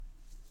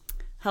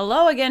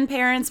Hello again,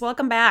 parents.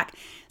 Welcome back.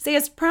 Say,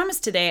 as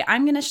promised today,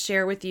 I'm going to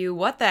share with you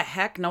what the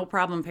heck no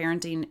problem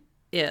parenting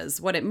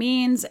is, what it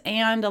means,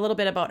 and a little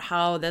bit about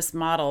how this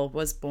model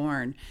was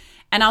born.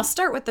 And I'll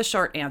start with the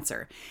short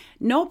answer.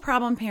 No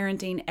problem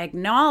parenting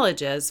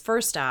acknowledges,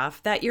 first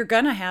off, that you're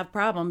going to have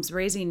problems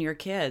raising your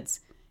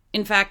kids.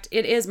 In fact,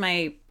 it is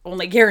my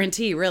only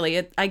guarantee,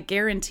 really. I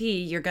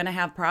guarantee you're going to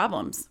have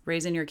problems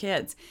raising your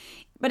kids.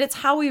 But it's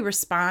how we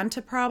respond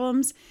to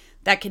problems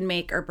that can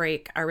make or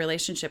break our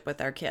relationship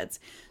with our kids.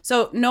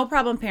 So no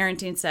problem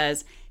parenting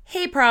says,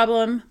 hey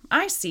problem,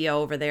 I see you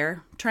over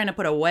there trying to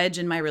put a wedge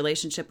in my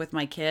relationship with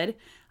my kid.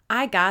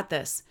 I got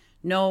this.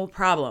 No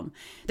problem.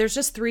 There's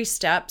just 3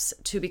 steps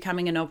to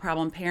becoming a no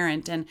problem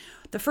parent. And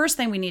the first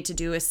thing we need to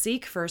do is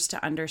seek first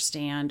to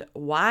understand,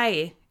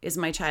 why is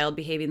my child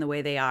behaving the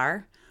way they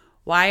are?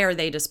 Why are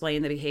they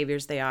displaying the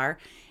behaviors they are?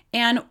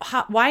 And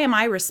why am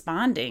I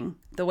responding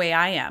the way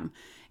I am?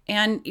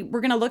 And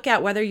we're going to look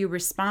at whether you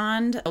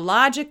respond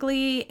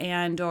logically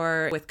and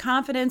or with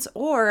confidence,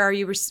 or are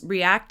you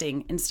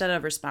reacting instead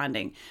of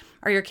responding?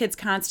 Are your kids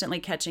constantly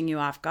catching you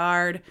off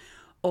guard?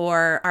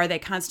 Or are they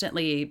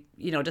constantly,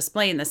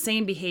 displaying the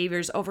same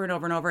behaviors over and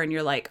over and over? And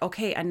you're like,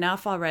 okay,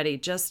 enough already.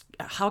 Just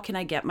how can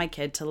I get my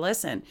kid to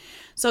listen?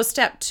 So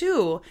step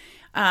 2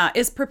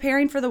 is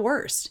preparing for the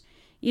worst.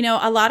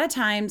 A lot of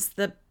times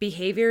the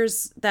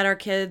behaviors that our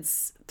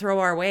kids throw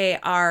our way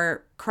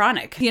are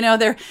chronic.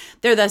 They're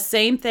the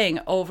same thing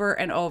over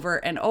and over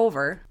and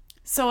over.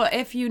 So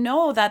if you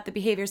know that the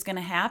behavior is going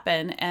to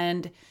happen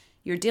and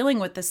you're dealing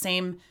with the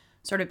same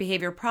sort of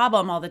behavior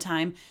problem all the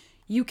time,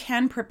 you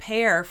can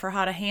prepare for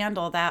how to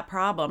handle that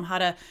problem, how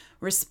to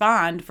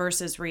respond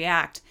versus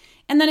react.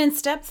 And then in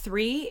step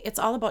 3, it's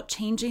all about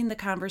changing the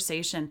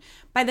conversation.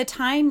 By the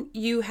time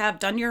you have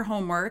done your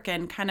homework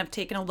and kind of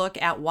taken a look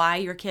at why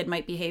your kid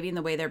might be behaving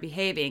the way they're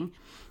behaving,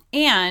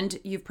 and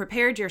you've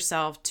prepared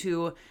yourself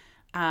to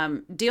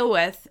deal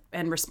with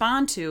and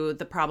respond to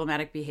the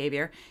problematic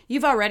behavior,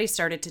 you've already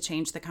started to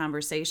change the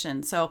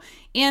conversation. So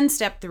in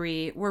step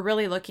 3, we're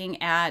really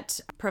looking at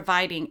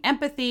providing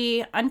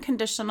empathy,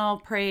 unconditional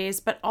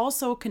praise, but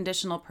also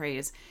conditional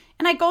praise.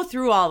 And I go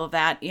through all of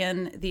that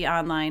in the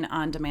online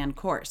on-demand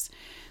course.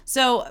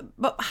 So,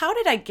 but how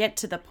did I get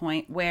to the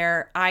point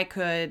where I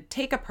could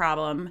take a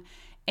problem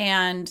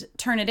and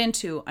turn it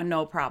into a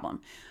no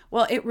problem?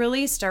 Well, it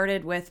really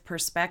started with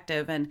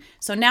perspective. And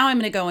so now I'm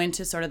going to go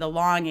into sort of the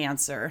long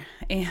answer,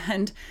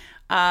 and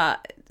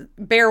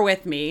bear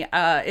with me.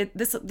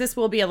 This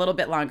will be a little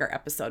bit longer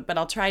episode, but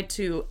I'll try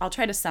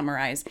to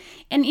summarize.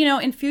 And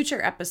in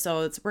future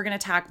episodes, we're going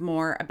to talk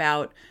more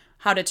about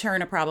how to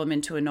turn a problem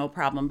into a no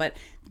problem. But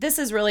this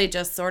is really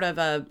just sort of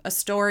a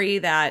story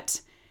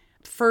that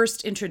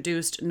first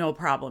introduced no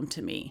problem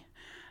to me.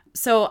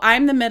 So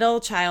I'm the middle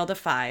child of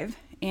 5.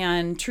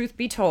 And truth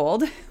be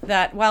told,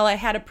 that while I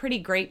had a pretty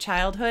great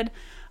childhood,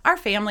 our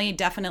family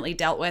definitely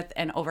dealt with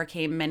and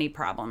overcame many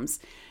problems.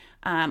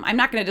 I'm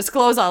not going to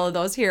disclose all of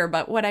those here,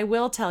 but what I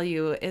will tell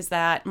you is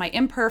that my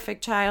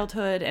imperfect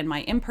childhood and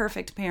my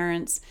imperfect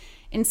parents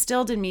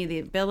instilled in me the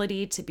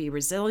ability to be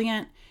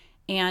resilient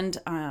and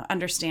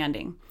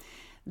understanding.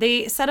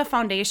 They set a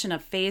foundation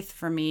of faith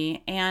for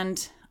me,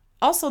 and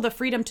also the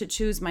freedom to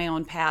choose my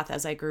own path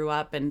as I grew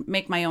up and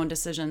make my own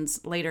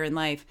decisions later in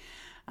life.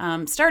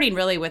 Starting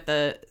really with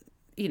the,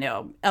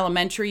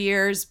 elementary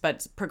years,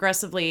 but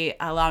progressively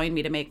allowing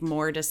me to make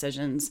more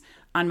decisions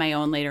on my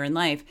own later in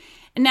life.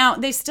 And now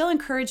they still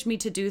encourage me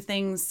to do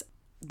things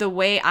the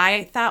way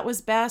I thought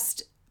was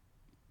best,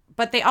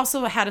 but they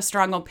also had a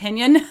strong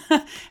opinion,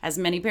 as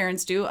many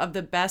parents do, of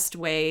the best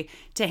way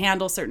to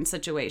handle certain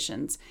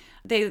situations.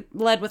 They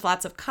led with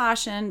lots of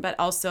caution, but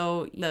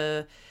also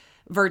the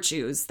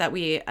virtues that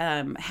we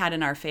had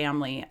in our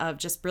family of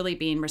just really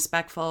being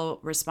respectful,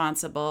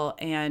 responsible,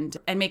 and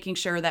making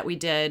sure that we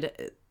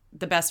did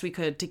the best we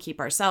could to keep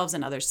ourselves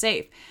and others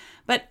safe.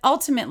 But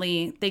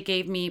ultimately, they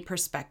gave me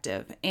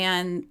perspective,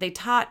 and they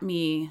taught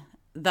me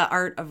the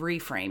art of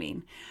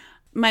reframing.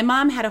 My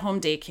mom had a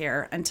home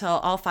daycare until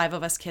all 5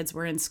 of us kids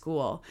were in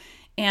school.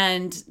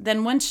 And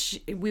then once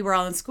we were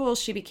all in school,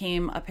 she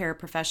became a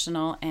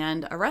paraprofessional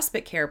and a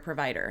respite care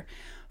provider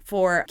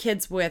for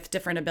kids with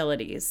different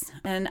abilities.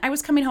 And I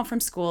was coming home from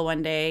school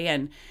one day,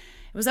 and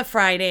it was a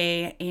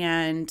Friday,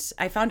 and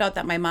I found out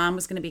that my mom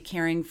was going to be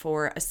caring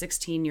for a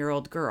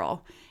 16-year-old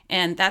girl.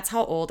 And that's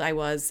how old I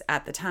was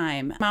at the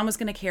time. Mom was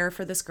going to care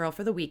for this girl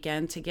for the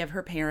weekend to give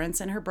her parents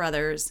and her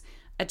brothers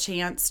a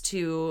chance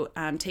to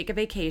take a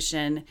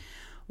vacation.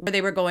 Where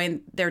they were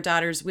going, their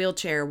daughter's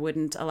wheelchair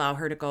wouldn't allow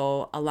her to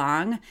go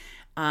along,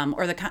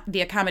 or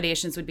the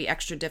accommodations would be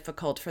extra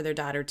difficult for their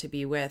daughter to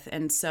be with.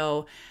 And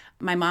so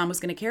my mom was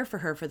going to care for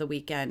her for the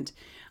weekend.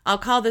 I'll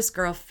call this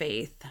girl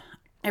Faith.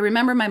 I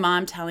remember my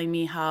mom telling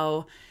me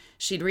how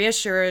she'd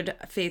reassured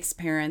Faith's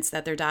parents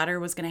that their daughter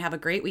was going to have a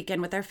great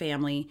weekend with their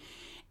family.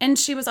 And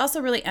she was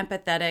also really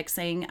empathetic,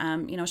 saying,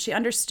 she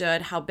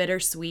understood how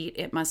bittersweet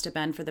it must have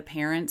been for the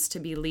parents to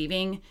be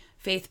leaving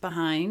Faith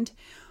behind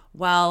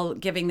while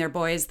giving their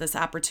boys this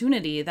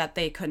opportunity that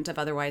they couldn't have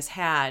otherwise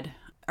had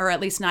or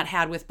at least not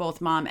had with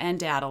both mom and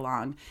dad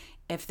along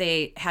if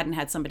they hadn't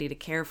had somebody to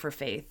care for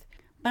Faith.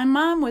 My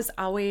mom was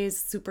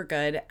always super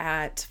good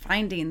at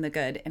finding the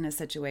good in a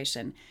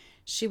situation.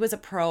 She was a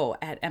pro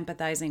at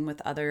empathizing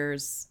with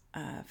others'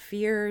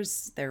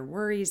 fears, their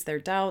worries, their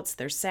doubts,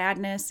 their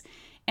sadness,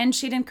 and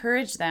she'd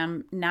encourage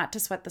them not to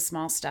sweat the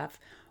small stuff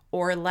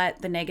or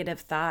let the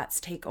negative thoughts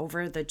take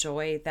over the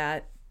joy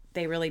that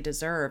they really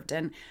deserved.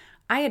 And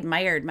I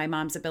admired my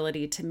mom's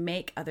ability to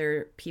make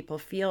other people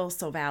feel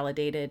so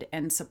validated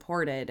and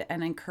supported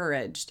and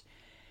encouraged.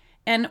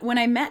 And when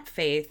I met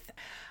Faith,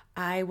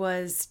 I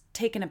was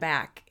taken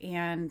aback,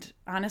 and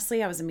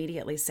honestly, I was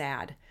immediately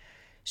sad.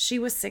 She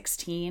was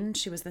 16.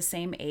 She was the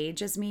same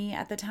age as me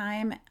at the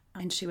time,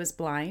 and she was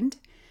blind.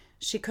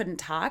 She couldn't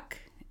talk,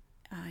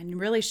 and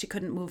really she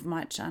couldn't move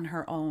much on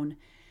her own.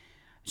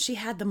 She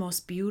had the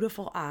most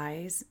beautiful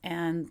eyes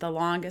and the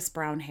longest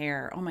brown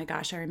hair. Oh my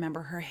gosh, I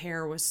remember her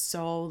hair was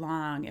so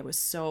long. It was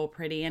so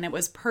pretty, and it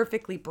was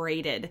perfectly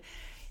braided.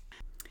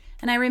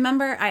 And I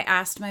remember I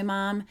asked my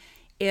mom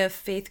if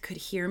Faith could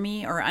hear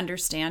me or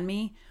understand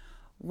me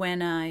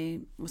when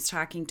I was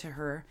talking to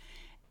her.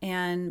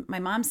 And my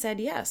mom said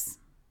yes.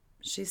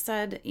 She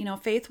said,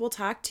 Faith will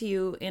talk to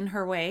you in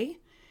her way,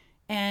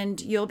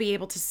 and you'll be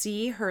able to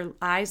see her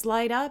eyes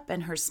light up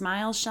and her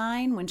smile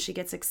shine when she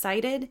gets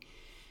excited.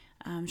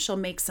 She'll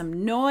make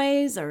some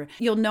noise, or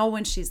you'll know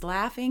when she's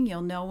laughing.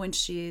 You'll know when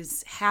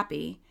she's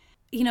happy.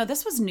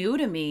 This was new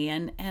to me,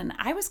 and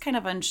I was kind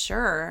of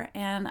unsure,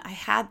 and I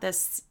had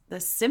this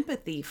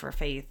sympathy for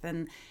Faith,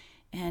 and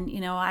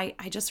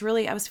I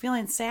was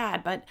feeling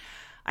sad, but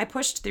I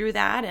pushed through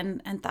that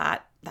and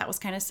thought that was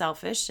kind of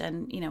selfish.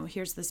 And,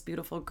 here's this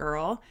beautiful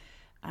girl.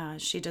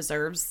 She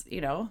deserves,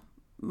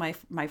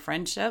 my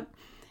friendship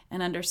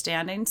and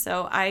understanding.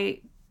 So I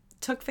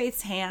took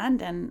Faith's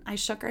hand and I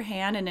shook her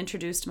hand and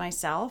introduced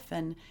myself.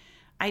 And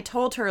I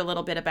told her a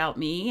little bit about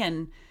me,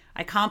 and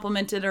I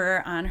complimented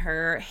her on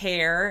her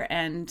hair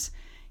and,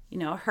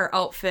 her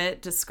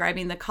outfit,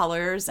 describing the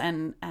colors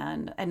and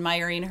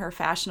admiring her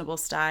fashionable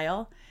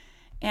style.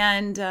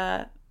 And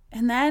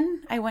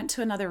then I went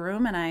to another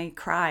room and I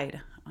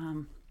cried.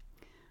 I'm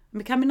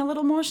becoming a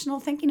little emotional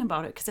thinking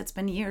about it because it's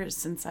been years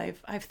since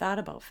I've thought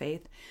about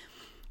Faith.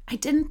 I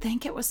didn't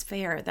think it was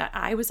fair that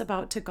I was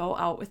about to go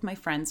out with my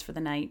friends for the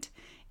night,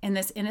 and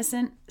this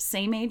innocent,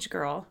 same-age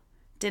girl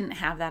didn't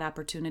have that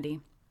opportunity.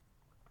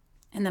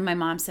 And then my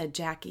mom said,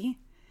 Jackie,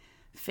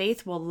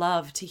 Faith will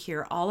love to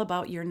hear all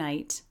about your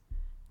night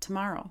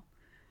tomorrow.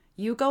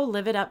 You go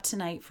live it up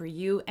tonight for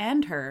you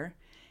and her,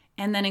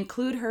 and then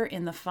include her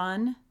in the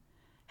fun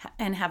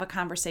and have a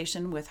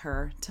conversation with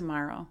her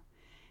tomorrow.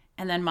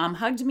 And then Mom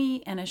hugged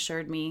me and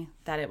assured me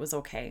that it was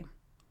okay.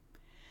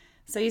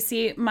 So you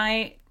see,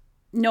 my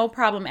no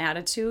problem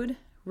attitude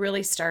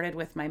really started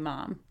with my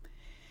mom.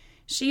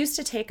 She used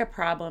to take a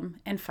problem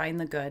and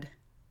find the good.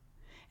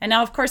 And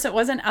now, of course, it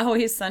wasn't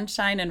always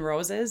sunshine and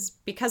roses,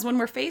 because when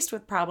we're faced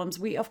with problems,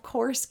 we, of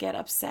course, get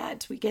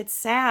upset. We get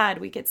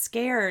sad. We get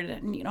scared,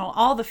 and,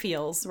 all the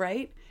feels,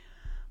 right?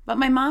 But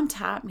my mom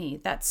taught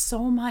me that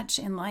so much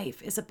in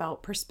life is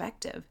about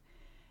perspective.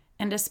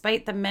 And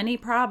despite the many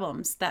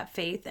problems that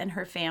Faith and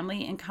her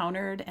family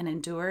encountered and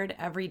endured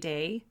every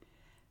day,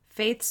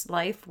 Faith's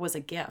life was a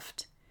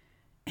gift.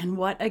 And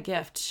what a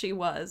gift she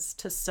was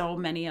to so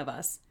many of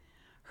us.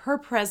 Her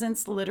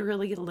presence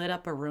literally lit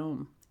up a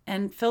room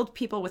and filled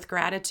people with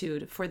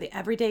gratitude for the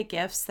everyday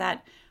gifts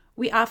that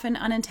we often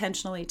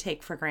unintentionally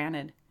take for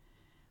granted.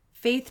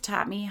 Faith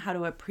taught me how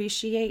to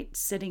appreciate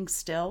sitting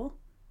still,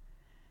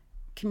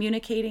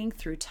 communicating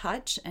through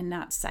touch and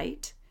not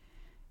sight,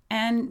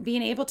 and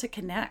being able to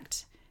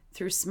connect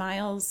through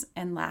smiles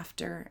and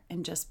laughter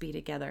and just be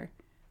together.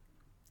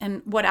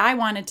 And what I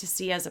wanted to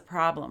see as a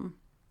problem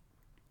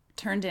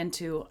turned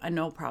into a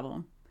no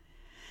problem.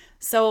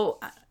 So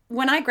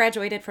when I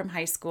graduated from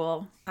high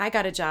school, I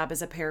got a job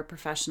as a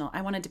paraprofessional.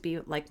 I wanted to be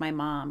like my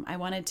mom. I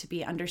wanted to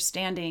be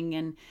understanding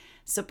and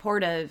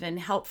supportive and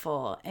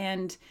helpful.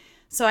 And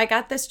so I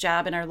got this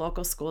job in our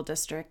local school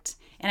district.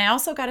 And I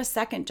also got a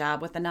second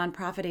job with a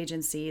nonprofit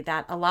agency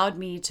that allowed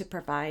me to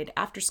provide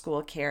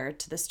after-school care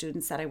to the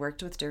students that I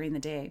worked with during the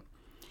day,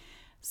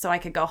 so I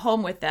could go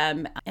home with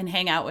them and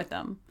hang out with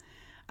them.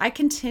 I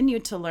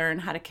continued to learn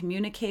how to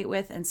communicate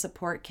with and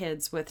support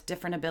kids with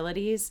different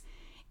abilities.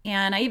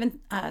 And I even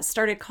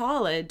started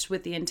college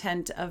with the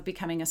intent of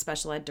becoming a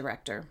special ed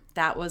director.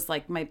 That was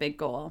like my big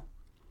goal.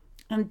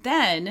 And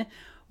then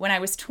when I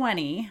was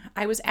 20,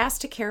 I was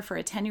asked to care for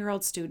a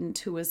 10-year-old student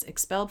who was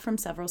expelled from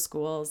several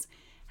schools,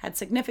 had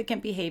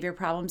significant behavior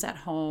problems at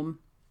home,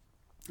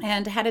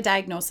 and had a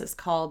diagnosis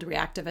called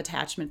reactive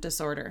attachment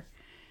disorder.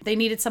 They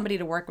needed somebody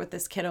to work with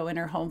this kiddo in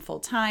her home full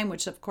time,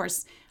 which of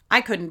course I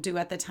couldn't do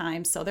at the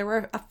time. So there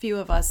were a few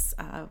of us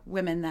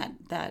women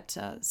that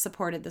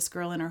supported this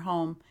girl in her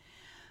home.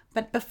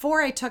 But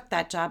before I took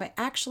that job, I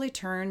actually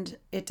turned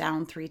it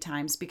down 3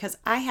 times because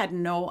I had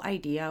no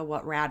idea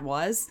what RAD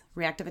was,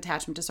 reactive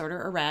attachment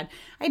disorder, or RAD.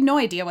 I had no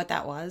idea what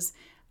that was.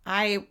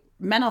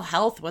 Mental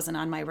health wasn't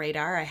on my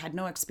radar. I had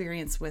no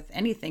experience with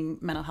anything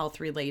mental health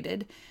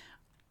related.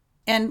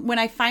 And when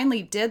I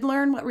finally did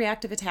learn what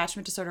reactive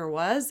attachment disorder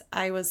was,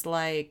 I was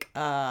like,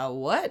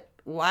 what?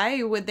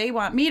 Why would they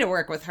want me to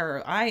work with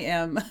her? I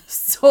am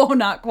so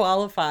not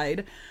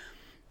qualified.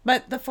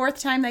 But the fourth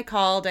time they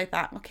called, I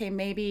thought, okay,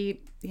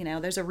 maybe,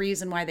 there's a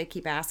reason why they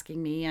keep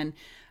asking me, and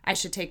I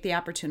should take the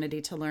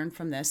opportunity to learn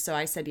from this. So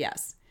I said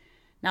yes.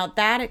 Now,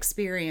 that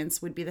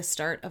experience would be the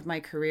start of my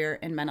career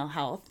in mental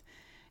health.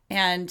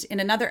 And in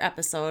another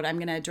episode, I'm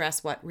going to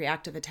address what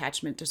reactive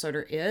attachment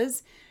disorder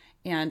is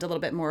and a little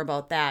bit more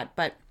about that.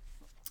 But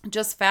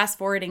just fast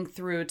forwarding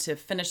through to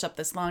finish up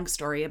this long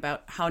story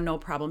about how No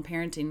Problem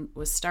Parenting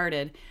was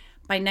started.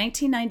 By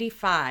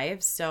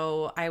 1995,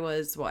 so I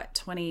was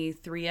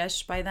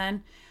 23-ish by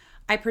then,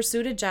 I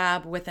pursued a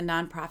job with a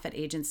nonprofit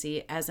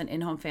agency as an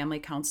in-home family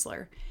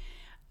counselor.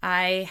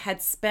 I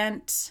had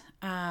spent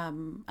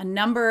a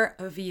number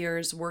of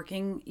years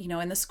working,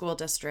 in the school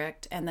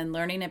district and then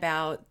learning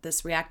about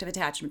this reactive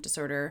attachment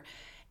disorder.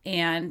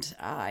 And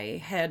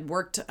I had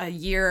worked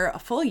a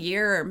full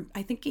year,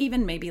 I think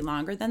even maybe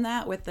longer than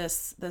that, with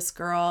this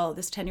girl,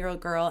 this 10-year-old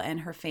girl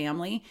and her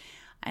family.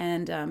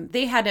 And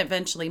they had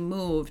eventually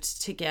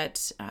moved to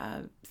get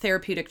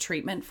therapeutic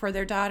treatment for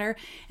their daughter.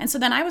 And so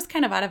then I was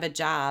kind of out of a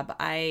job.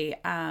 I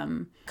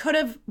could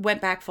have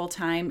went back full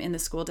time in the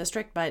school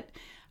district, but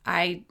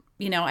I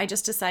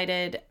just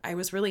decided I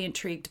was really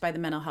intrigued by the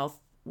mental health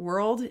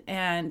world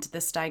and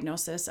this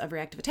diagnosis of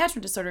reactive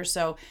attachment disorder.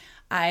 So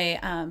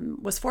I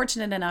was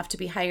fortunate enough to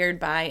be hired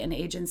by an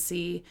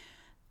agency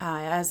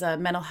as a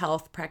mental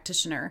health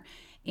practitioner.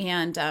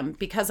 And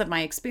because of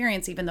my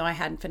experience, even though I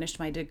hadn't finished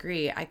my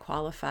degree, I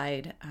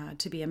qualified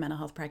to be a mental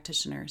health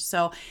practitioner.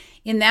 So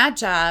in that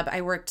job,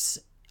 I worked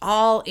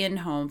all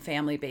in-home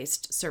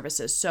family-based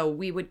services. So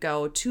we would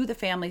go to the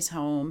family's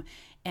home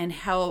and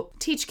help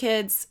teach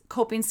kids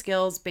coping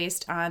skills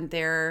based on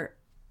their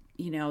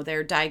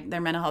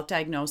mental health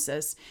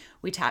diagnosis.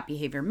 We taught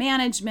behavior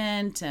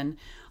management and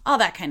all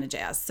that kind of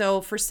jazz.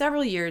 So for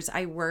several years,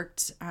 I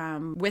worked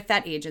with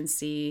that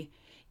agency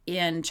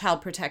in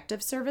child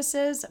protective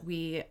services.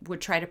 We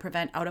would try to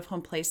prevent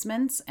out-of-home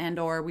placements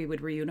or we would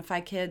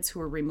reunify kids who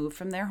were removed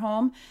from their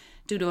home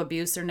due to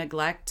abuse or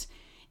neglect.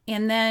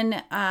 And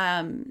then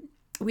I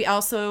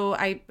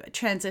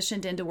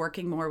transitioned into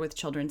working more with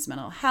children's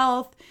mental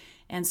health,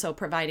 and so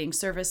providing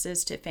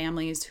services to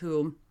families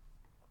who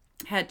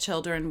had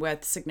children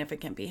with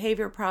significant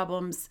behavior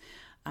problems,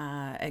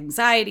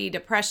 anxiety,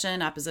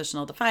 depression,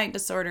 oppositional defiant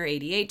disorder,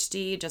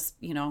 ADHD, just,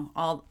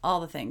 all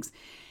the things.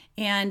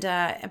 And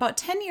about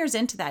 10 years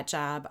into that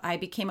job, I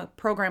became a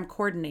program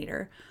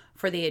coordinator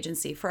for the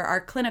agency for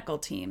our clinical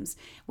teams.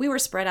 We were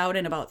spread out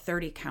in about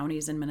 30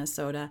 counties in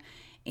Minnesota.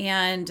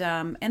 And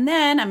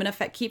then I'm going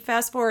to keep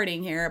fast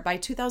forwarding here. By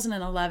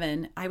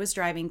 2011, I was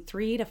driving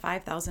 3,000 to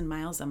 5,000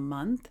 miles a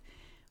month,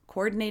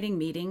 coordinating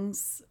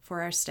meetings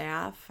for our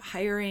staff,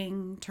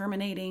 hiring,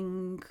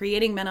 terminating,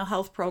 creating mental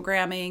health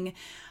programming.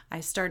 I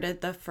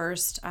started the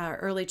first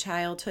early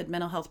childhood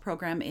mental health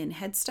program in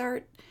Head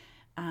Start.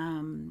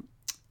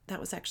 That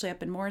was actually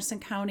up in Morrison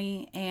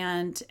County.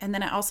 And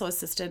then I also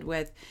assisted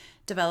with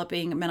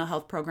developing mental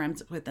health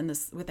programs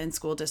within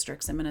school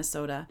districts in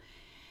Minnesota.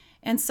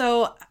 And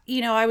so,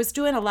 I was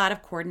doing a lot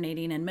of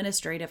coordinating,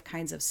 administrative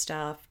kinds of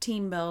stuff,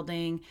 team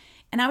building,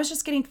 and I was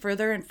just getting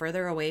further and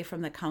further away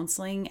from the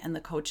counseling and the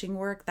coaching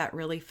work that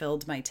really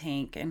filled my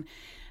tank. And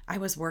I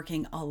was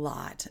working a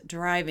lot,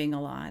 driving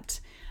a lot.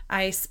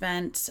 I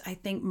spent, I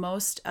think,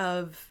 most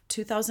of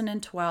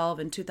 2012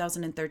 and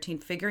 2013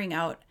 figuring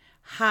out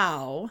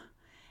how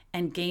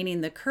and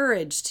gaining the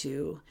courage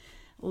to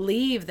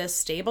leave this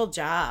stable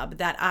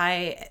job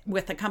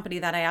with a company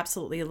that I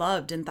absolutely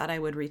loved and thought I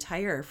would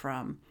retire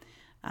from,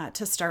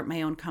 to start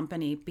my own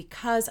company,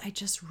 because I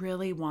just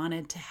really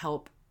wanted to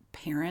help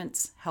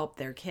parents help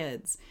their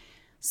kids.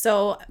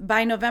 So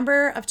by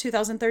November of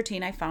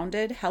 2013, I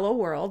founded Hello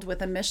World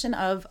with a mission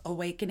of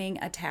awakening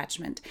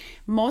attachment.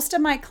 Most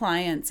of my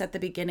clients at the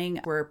beginning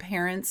were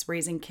parents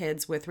raising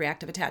kids with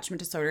reactive attachment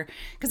disorder,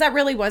 because that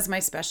really was my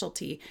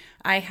specialty.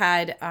 I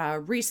had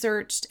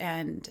researched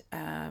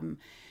the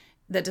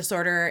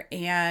disorder,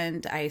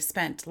 and I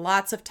spent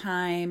lots of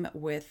time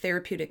with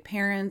therapeutic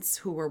parents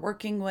who were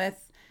working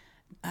with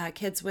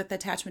kids with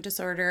attachment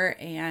disorder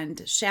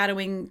and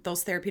shadowing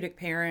those therapeutic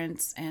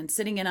parents and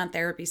sitting in on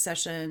therapy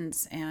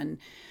sessions and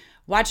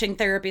watching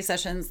therapy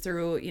sessions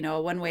through,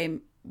 a one-way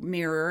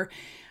mirror.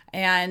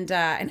 And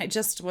I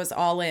just was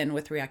all in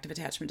with reactive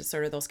attachment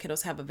disorder. Those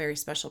kiddos have a very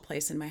special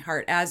place in my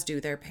heart, as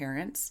do their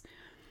parents.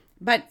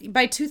 But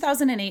by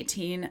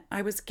 2018,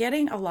 I was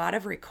getting a lot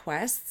of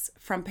requests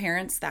from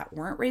parents that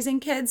weren't raising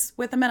kids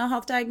with a mental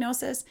health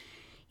diagnosis.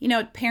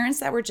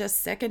 Parents that were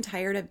just sick and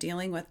tired of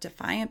dealing with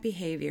defiant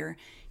behavior,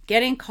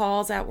 getting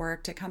calls at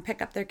work to come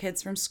pick up their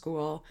kids from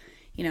school,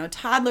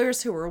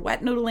 toddlers who were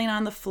wet noodling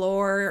on the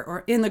floor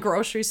or in the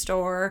grocery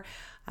store,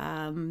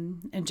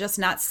 and just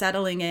not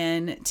settling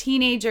in,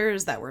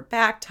 teenagers that were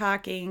back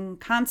talking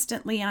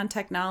constantly on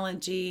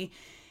technology,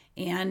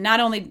 and not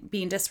only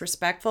being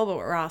disrespectful, but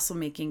were also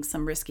making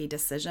some risky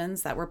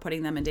decisions that were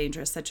putting them in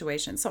dangerous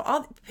situations. So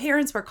all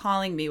parents were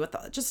calling me with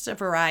just a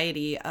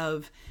variety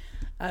of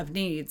of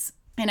needs.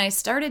 And I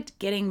started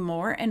getting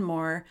more and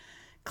more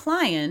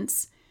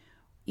clients,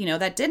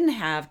 that didn't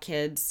have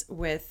kids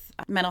with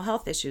mental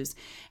health issues.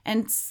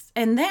 And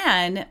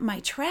then my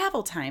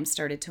travel time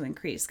started to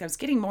increase. I was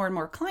getting more and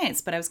more clients,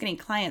 but I was getting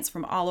clients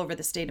from all over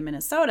the state of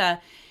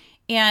Minnesota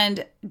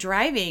and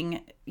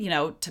driving,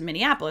 to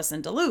Minneapolis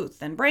and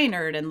Duluth and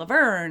Brainerd and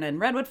Laverne and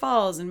Redwood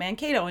Falls and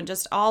Mankato and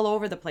just all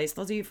over the place.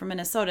 Those of you from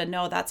Minnesota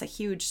know that's a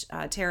huge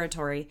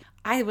territory.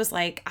 I was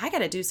like, I got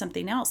to do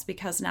something else,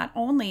 because not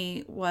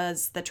only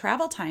was the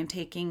travel time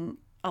taking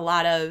a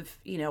lot of,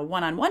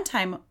 one-on-one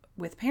time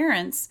with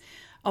parents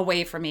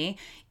away from me,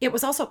 it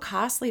was also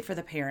costly for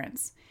the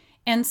parents.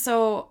 And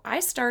so I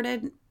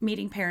started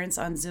meeting parents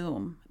on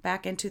Zoom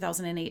back in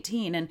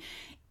 2018. And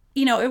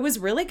it was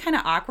really kind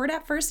of awkward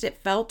at first. It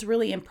felt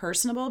really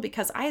impersonable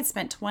because I had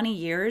spent 20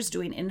 years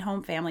doing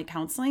in-home family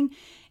counseling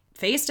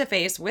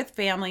face-to-face with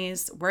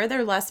families where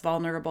they're less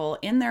vulnerable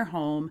in their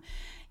home.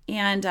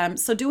 And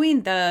so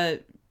doing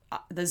the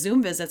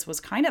Zoom visits was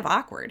kind of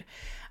awkward.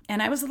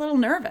 And I was a little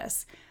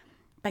nervous.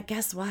 But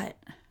guess what?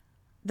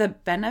 The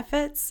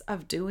benefits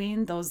of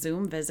doing those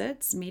Zoom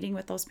visits, meeting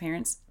with those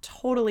parents,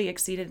 totally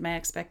exceeded my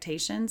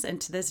expectations.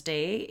 And to this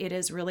day, it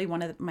is really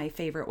one of my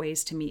favorite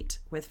ways to meet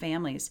with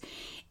families.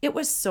 It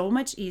was so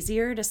much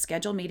easier to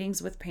schedule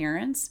meetings with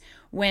parents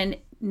when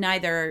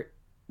neither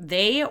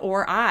they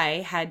or I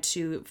had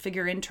to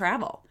figure in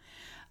travel.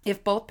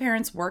 If both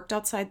parents worked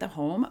outside the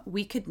home,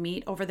 we could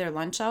meet over their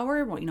lunch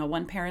hour.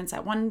 One parent's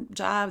at one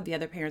job, the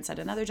other parent's at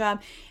another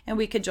job, and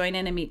we could join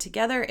in and meet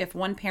together. If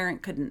one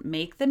parent couldn't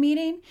make the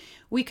meeting,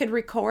 we could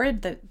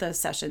record the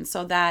session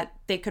so that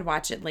they could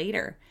watch it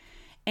later.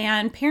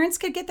 And parents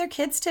could get their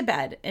kids to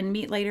bed and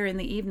meet later in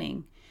the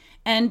evening.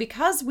 And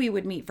because we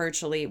would meet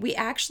virtually, we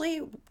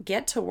actually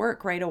get to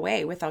work right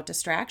away without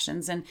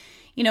distractions. And,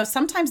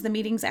 sometimes the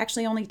meetings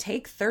actually only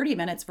take 30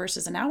 minutes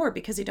versus an hour,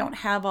 because you don't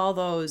have all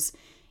those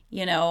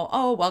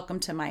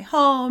welcome to my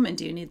home, and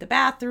do you need the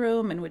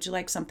bathroom, and would you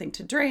like something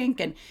to drink,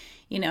 and,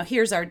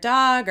 here's our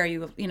dog, are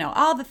you,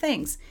 all the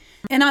things.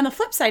 And on the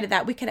flip side of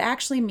that, we could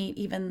actually meet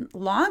even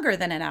longer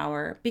than an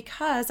hour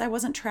because I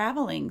wasn't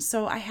traveling.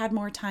 So I had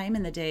more time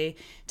in the day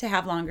to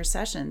have longer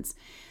sessions.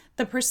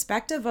 The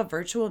perspective of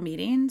virtual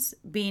meetings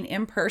being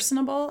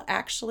impersonable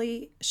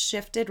actually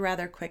shifted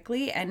rather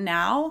quickly. And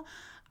now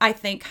I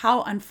think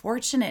how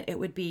unfortunate it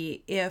would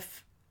be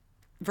if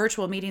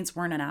virtual meetings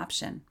weren't an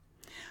option.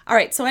 All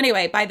right. So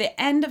anyway, by the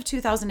end of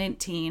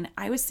 2018,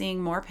 I was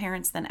seeing more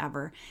parents than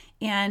ever.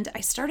 And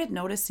I started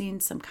noticing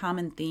some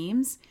common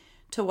themes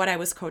to what I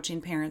was coaching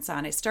parents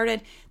on.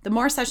 The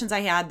more sessions I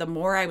had, the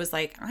more I was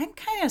like, I'm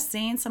kind of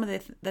saying some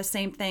of the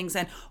same things.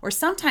 Or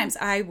sometimes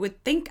I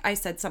would think I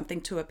said something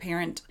to a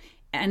parent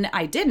and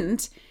I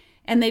didn't.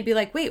 And they'd be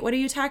like, wait, what are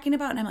you talking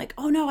about? And I'm like,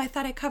 oh no, I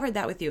thought I covered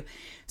that with you.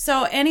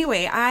 So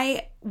anyway,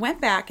 I went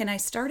back and I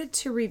started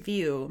to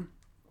review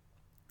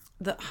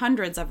the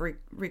hundreds of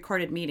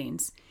recorded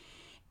meetings.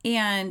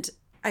 And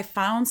I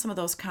found some of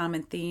those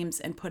common themes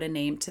and put a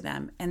name to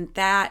them. And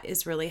that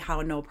is really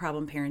how No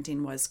Problem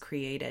Parenting was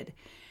created.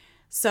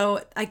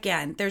 So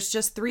again, there's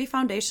just 3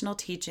 foundational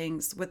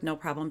teachings with No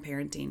Problem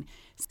Parenting.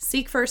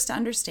 Seek first to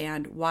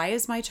understand, why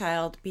is my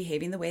child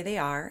behaving the way they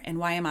are, and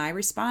why am I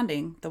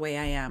responding the way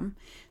I am?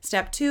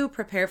 Step 2,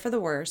 prepare for the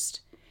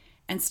worst.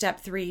 And step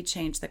 3,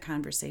 change the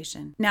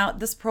conversation. Now,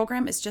 this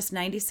program is just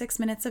 96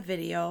 minutes of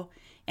video.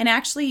 And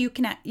actually, you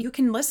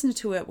can listen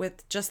to it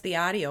with just the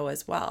audio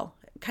as well,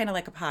 kind of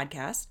like a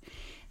podcast.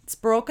 It's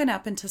broken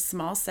up into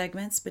small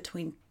segments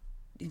between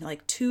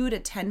like 2 to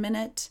 10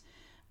 minute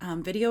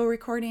video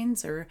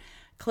recordings or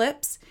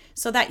clips,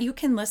 so that you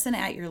can listen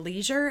at your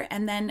leisure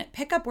and then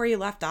pick up where you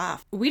left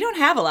off. We don't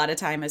have a lot of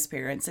time as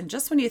parents. And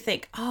just when you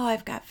think, oh,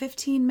 I've got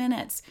 15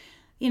 minutes,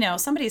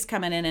 somebody's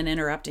coming in and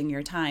interrupting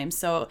your time.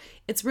 So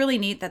it's really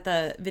neat that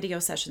the video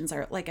sessions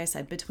are, like I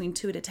said, between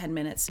 2 to 10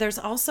 minutes. There's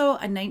also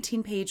a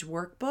 19-page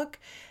workbook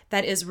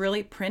that is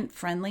really print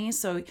friendly.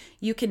 So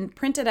you can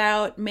print it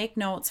out, make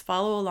notes,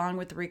 follow along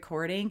with the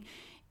recording,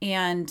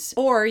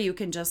 or you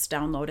can just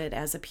download it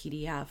as a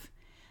PDF.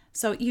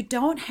 So you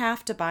don't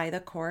have to buy the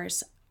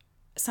course.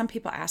 Some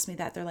people ask me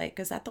that. They're like,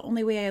 is that the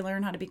only way I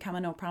learn how to become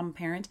a no problem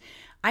parent?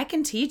 I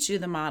can teach you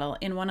the model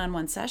in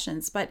one-on-one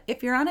sessions, but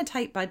if you're on a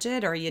tight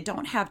budget or you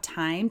don't have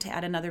time to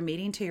add another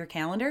meeting to your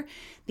calendar,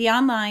 the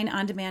online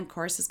on-demand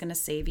course is going to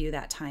save you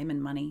that time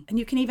and money. And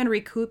you can even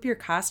recoup your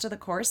cost of the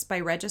course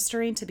by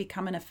registering to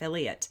become an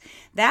affiliate.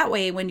 That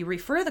way, when you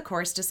refer the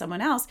course to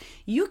someone else,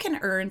 you can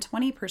earn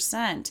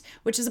 20%,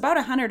 which is about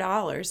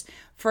 $100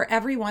 for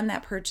everyone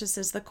that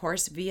purchases the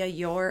course via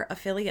your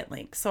affiliate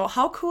link. So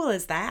how cool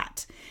is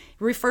that?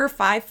 Refer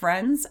 5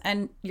 friends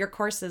and your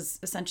course is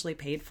essentially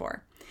paid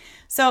for.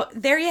 So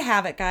there you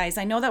have it, guys.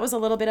 I know that was a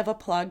little bit of a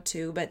plug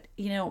too, but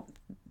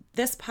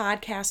this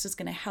podcast is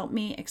going to help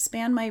me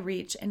expand my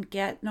reach and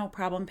get No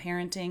Problem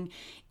Parenting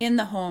in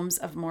the homes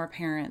of more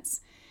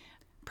parents.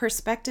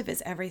 Perspective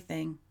is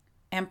everything,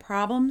 and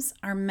problems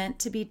are meant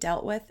to be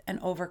dealt with and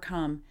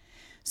overcome.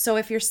 So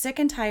if you're sick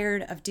and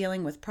tired of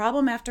dealing with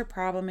problem after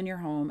problem in your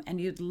home and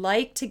you'd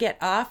like to get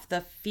off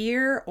the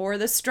fear or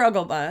the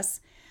struggle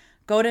bus,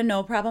 Go to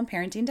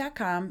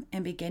noproblimparenting.com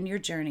and begin your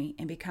journey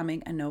in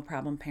becoming a no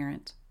problem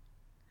parent.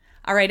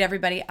 All right,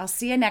 everybody, I'll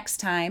see you next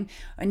time.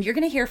 And you're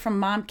going to hear from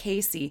Mom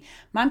Casey.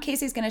 Mom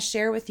Casey is going to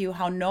share with you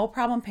how no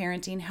problem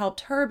parenting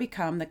helped her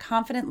become the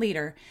confident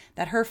leader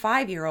that her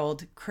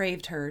 5-year-old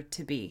craved her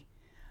to be.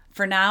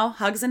 For now,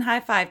 hugs and high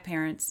five,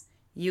 parents.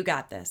 You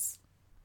got this.